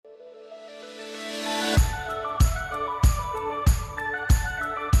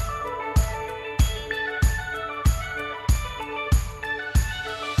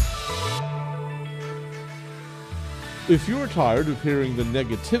If you're tired of hearing the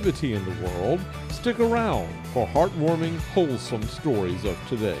negativity in the world, stick around for heartwarming, wholesome stories of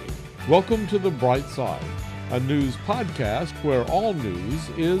today. Welcome to The Bright Side, a news podcast where all news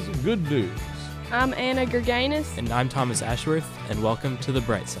is good news. I'm Anna Gerganis. And I'm Thomas Ashworth, and welcome to The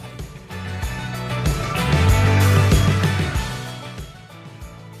Bright Side.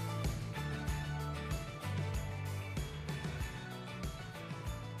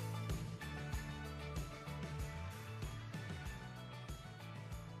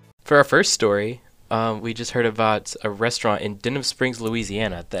 For our first story, we just heard about a restaurant in Denham Springs,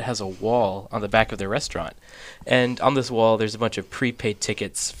 Louisiana that has a wall on the back of their restaurant. And on this wall, there's a bunch of prepaid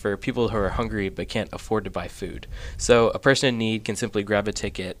tickets for people who are hungry but can't afford to buy food. So a person in need can simply grab a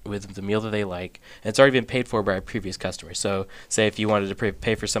ticket with the meal that they like, and it's already been paid for by a previous customer. So say if you wanted to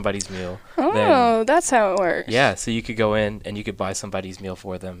pay for somebody's meal. Oh, that's how it works. Yeah, so you could go in and you could buy somebody's meal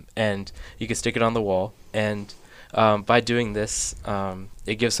for them, and you could stick it on the wall, and by doing this,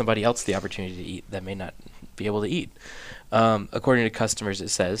 it gives somebody else the opportunity to eat that may not be able to eat. According to customers, it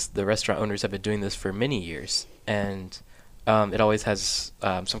says the restaurant owners have been doing this for many years, and it always has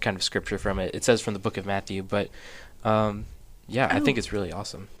some kind of scripture from it. It says from the book of Matthew, but I think it's really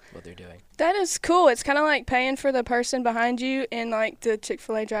awesome what they're doing. That is cool. It's kind of like paying for the person behind you in like the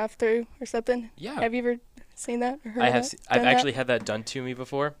Chick-fil-A drive-thru or something. Yeah. Have you ever seen that or heard I of have. that? I've actually had that done to me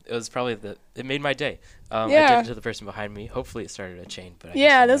before. It was probably it made my day. I Yeah. did it to the person behind me. Hopefully, it started a chain. But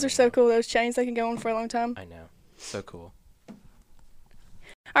Yeah, those are so cool. Those chains, they can go on for a long time. I know, so cool.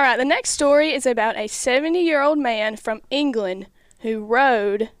 All right, the next story is about a 70-year-old man from England who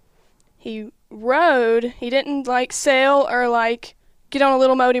rode. He didn't like sail or like get on a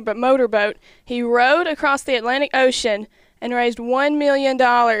little motorboat. He rode across the Atlantic Ocean and raised $1 million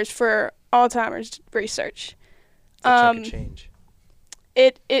for Alzheimer's research. It's a chunk of change.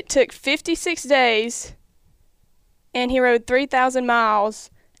 It took 56 days, and he rode 3,000 miles,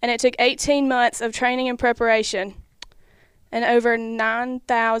 and it took 18 months of training and preparation, and over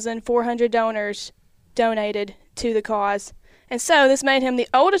 9,400 donors donated to the cause. And so this made him the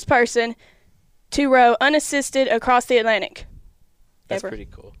oldest person to row unassisted across the Atlantic. That's ever. pretty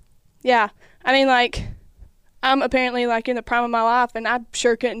cool. Yeah. I mean, like, I'm apparently, like, in the prime of my life, and I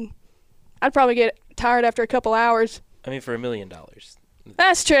sure couldn't. I'd probably get tired after a couple hours. I mean, for $1 million.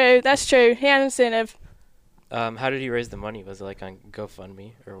 That's true. He had an incentive. How did he raise the money? Was it like on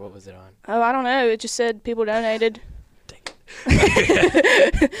GoFundMe, or what was it on? Oh, I don't know. It just said people donated. Dang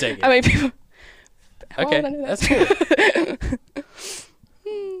it. Dang it. I mean, people. Okay, that's cool.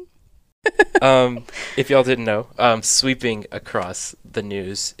 If y'all didn't know, sweeping across the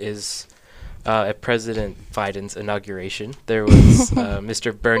news is at President Biden's inauguration. There was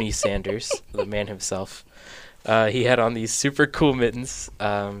Mr. Bernie Sanders, the man himself. He had on these super cool mittens,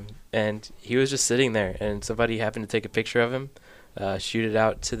 and he was just sitting there, and somebody happened to take a picture of him, shoot it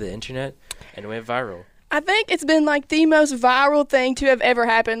out to the internet, and it went viral. I think it's been like the most viral thing to have ever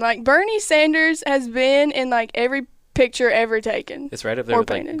happened. Like Bernie Sanders has been in like every picture ever taken. It's right up there or with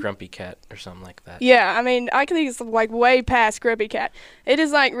painted. like Grumpy Cat or something like that. Yeah, I mean, I think it's like way past Grumpy Cat. It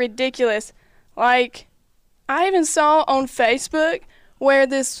is like ridiculous. Like, I even saw on Facebook where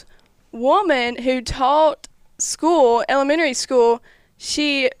this woman who taught elementary school,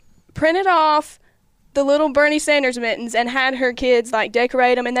 she printed off the little Bernie Sanders mittens and had her kids like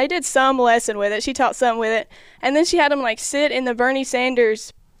decorate them, and they did some lesson with it. She taught some with it, and then she had them like sit in the Bernie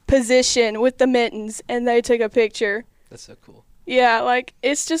Sanders position with the mittens, and they took a picture. That's so cool. Yeah, like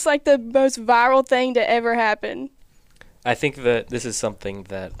it's just like the most viral thing to ever happen. I think that this is something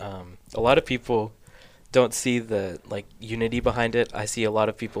that a lot of people don't see the like unity behind it. I see a lot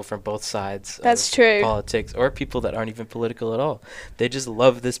of people from both sides That's of true. politics, or people that aren't even political at all. They just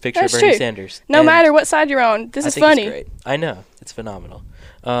love this picture That's of Bernie true. Sanders. No And matter what side you're on, this I is think funny. It's great. I know, it's phenomenal.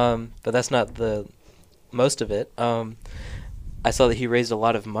 But that's not the most of it. I saw that he raised a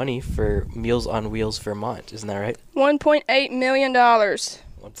lot of money for Meals on Wheels Vermont. Isn't that right? $1.8 million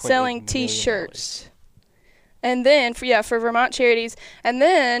 $1.8 selling million. T-shirts. And then, for Vermont charities. And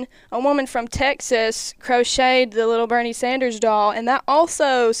then a woman from Texas crocheted the little Bernie Sanders doll, and that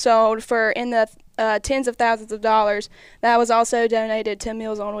also sold for in the tens of thousands of dollars. That was also donated to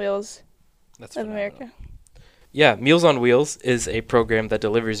Meals on Wheels That's of phenomenal. America. Yeah, Meals on Wheels is a program that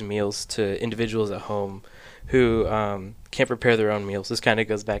delivers meals to individuals at home who can't prepare their own meals. This kind of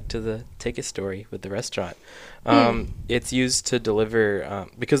goes back to the ticket story with the restaurant. It's used to deliver,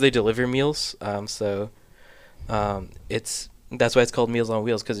 because they deliver meals, that's why it's called Meals on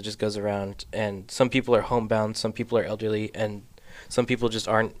Wheels, because it just goes around, and some people are homebound, some people are elderly, and some people just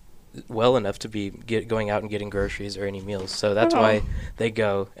aren't well enough to be going out and getting groceries or any meals. So that's why they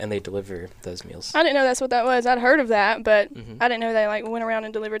go and they deliver those meals. I didn't know that's what that was. I'd heard of that, but Mm-hmm. I didn't know they like went around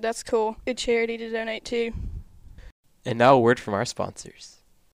and delivered. That's cool. Good charity to donate to. And now a word from our sponsors.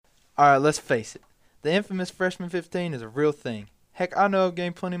 Alright, let's face it. The infamous Freshman 15 is a real thing. Heck, I know I've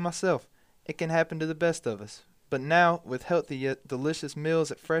gained plenty myself. It can happen to the best of us. But now, with healthy yet delicious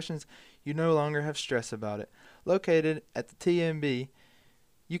meals at Freshens, you no longer have stress about it. Located at the TMB,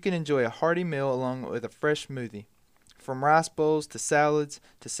 you can enjoy a hearty meal along with a fresh smoothie. From rice bowls to salads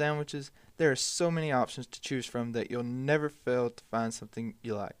to sandwiches, there are so many options to choose from that you'll never fail to find something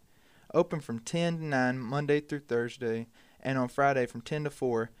you like. Open from 10 to 9 Monday through Thursday, and on Friday from 10 to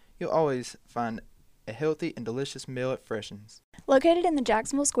 4, you'll always find a healthy and delicious meal at Freshens. Located in the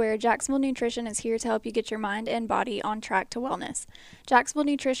Jacksonville Square, Jacksonville Nutrition is here to help you get your mind and body on track to wellness. Jacksonville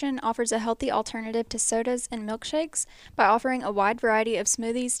Nutrition offers a healthy alternative to sodas and milkshakes by offering a wide variety of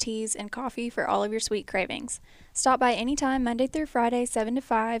smoothies, teas, and coffee for all of your sweet cravings. Stop by anytime Monday through Friday, 7 to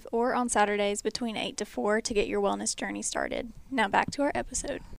 5, or on Saturdays between 8 to 4 to get your wellness journey started. Now back to our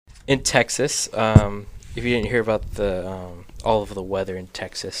episode. In Texas, if you didn't hear about the all of the weather in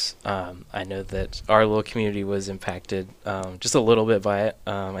Texas, I know that our little community was impacted just a little bit by it.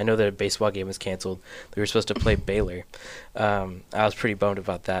 I know that a baseball game was canceled. We were supposed to play Baylor. I was pretty bummed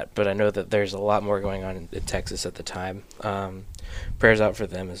about that, but I know that there's a lot more going on in Texas at the time. Prayers out for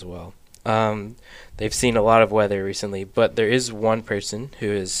them as well. They've seen a lot of weather recently, but there is one person who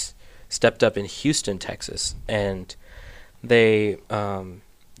has stepped up in Houston, Texas, and they own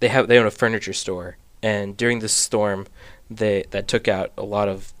a furniture store. And during this storm, that took out a lot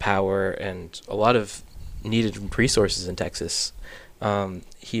of power and a lot of needed resources in Texas.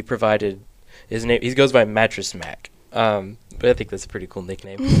 He provided his name. He goes by Mattress Mac, but I think that's a pretty cool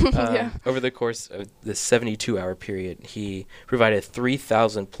nickname. Yeah. Over the course of this 72-hour period, he provided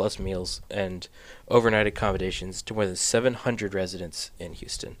 3,000 plus meals and overnight accommodations to more than 700 residents in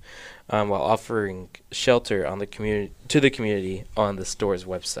Houston, while offering shelter on the community on the store's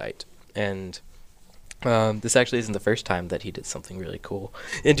website. And this actually isn't the first time that he did something really cool.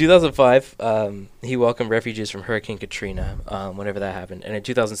 In 2005, he welcomed refugees from Hurricane Katrina whenever that happened. And in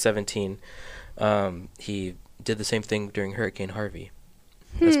 2017, he did the same thing during Hurricane Harvey.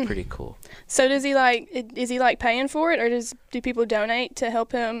 That's pretty cool. So is he paying for it, or do people donate to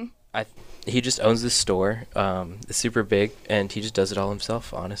help him? He just owns this store. It's super big, and he just does it all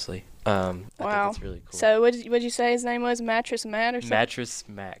himself, honestly. I think that's really cool. So what'd you say his name was? Mattress Matt or something? Mattress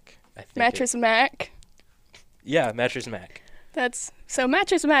Mac, I think. Mattress Mac? Yeah, Mattress Mac. So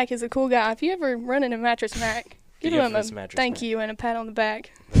Mattress Mac is a cool guy. If you ever run into Mattress Mac, give him a thank you and a pat on the back.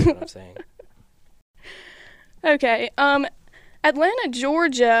 That's what I'm saying. Okay. Atlanta,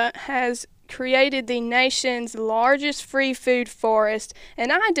 Georgia has created the nation's largest free food forest,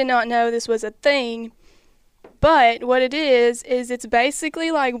 and I did not know this was a thing. But what it is it's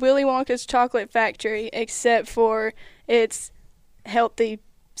basically like Willy Wonka's chocolate factory, except for it's healthy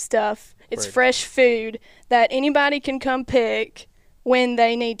stuff. It's fresh food that anybody can come pick when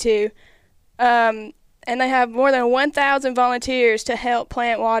they need to. And they have more than 1,000 volunteers to help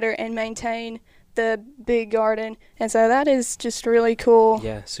plant, water, and maintain the big garden. And so that is just really cool.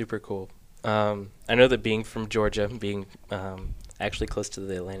 Yeah, super cool. I know that being from Georgia, being actually close to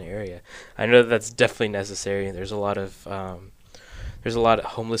the Atlanta area, I know that that's definitely necessary. There's a lot of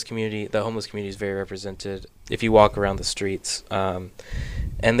homeless community. The homeless community is very represented if you walk around the streets.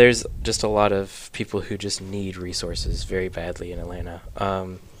 And there's just a lot of people who just need resources very badly in Atlanta.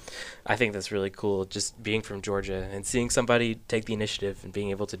 I think that's really cool, just being from Georgia and seeing somebody take the initiative and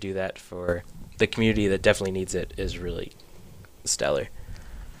being able to do that for the community that definitely needs it is really stellar.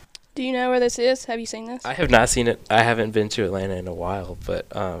 Do you know where this is? Have you seen this? I have not seen it. I haven't been to Atlanta in a while, but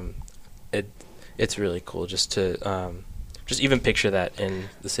it's really cool just to just even picture that in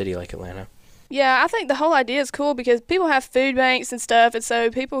the city like Atlanta. Yeah, I think the whole idea is cool because people have food banks and stuff, and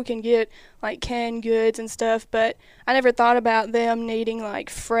so people can get like canned goods and stuff, but I never thought about them needing like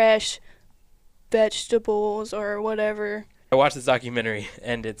fresh vegetables or whatever. I watched this documentary,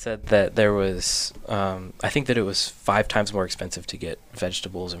 and it said that there was, I think that it was 5 times more expensive to get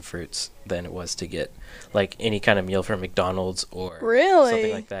vegetables and fruits than it was to get like any kind of meal from McDonald's or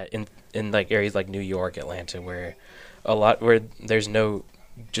something like that in like areas like New York, Atlanta, where there's no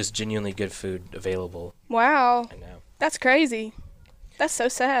just genuinely good food available. Wow. I know. That's crazy. That's so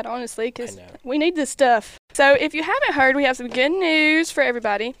sad, honestly, because we need this stuff. So if you haven't heard, we have some good news for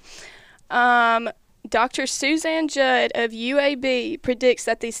everybody. Dr. Suzanne Judd of UAB predicts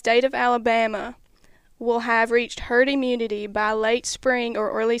that the state of Alabama will have reached herd immunity by late spring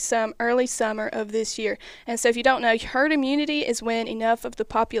or early summer of this year. And so if you don't know, herd immunity is when enough of the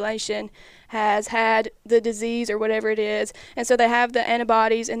population has had the disease or whatever it is, and so they have the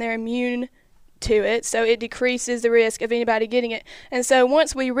antibodies and they're immune to it, so it decreases the risk of anybody getting it. And so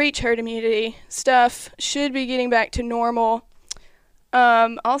once we reach herd immunity, stuff should be getting back to normal.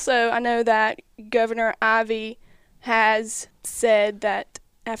 Also, I know that Governor Ivey has said that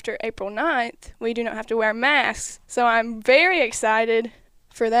after April 9th, we do not have to wear masks. So I'm very excited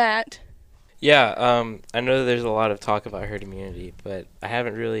for that. Yeah, I know that there's a lot of talk about herd immunity, but I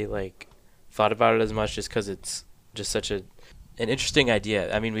haven't really thought about it as much just because it's just such an interesting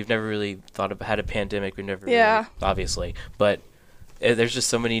idea. I mean, we've never really had a pandemic. We've never really, obviously, but there's just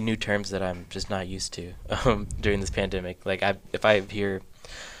so many new terms that I'm just not used to during this pandemic. If I hear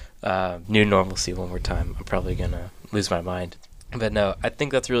new normalcy one more time, I'm probably gonna lose my mind. But no, I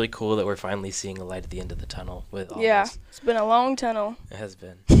think that's really cool that we're finally seeing a light at the end of the tunnel with all this. It's been a long tunnel. It has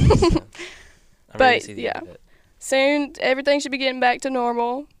been. I'm ready to see the end of it. Soon everything should be getting back to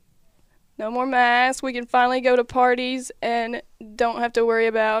normal. No more masks. We can finally go to parties and don't have to worry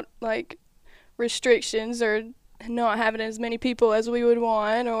about restrictions or not having as many people as we would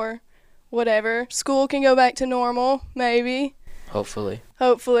want or whatever. School can go back to normal, maybe. Hopefully.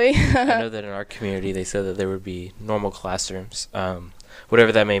 I know that in our community they said that there would be normal classrooms,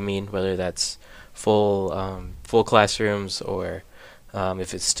 whatever that may mean, whether that's full classrooms or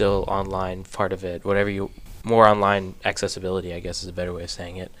if it's still online part of it, more online accessibility, I guess is a better way of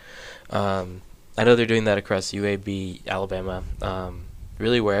saying it. I know they're doing that across UAB, Alabama,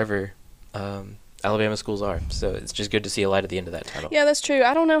 really wherever Alabama schools are. So it's just good to see a light at the end of that tunnel. Yeah, that's true.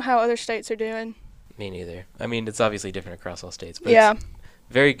 I don't know how other states are doing. Me neither. I mean, it's obviously different across all states, but yeah, it's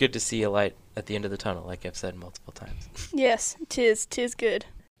very good to see a light at the end of the tunnel, like I've said multiple times. Yes, tis good.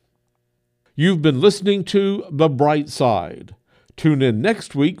 You've been listening to The Bright Side. Tune in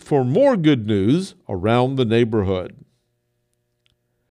next week for more good news around the neighborhood.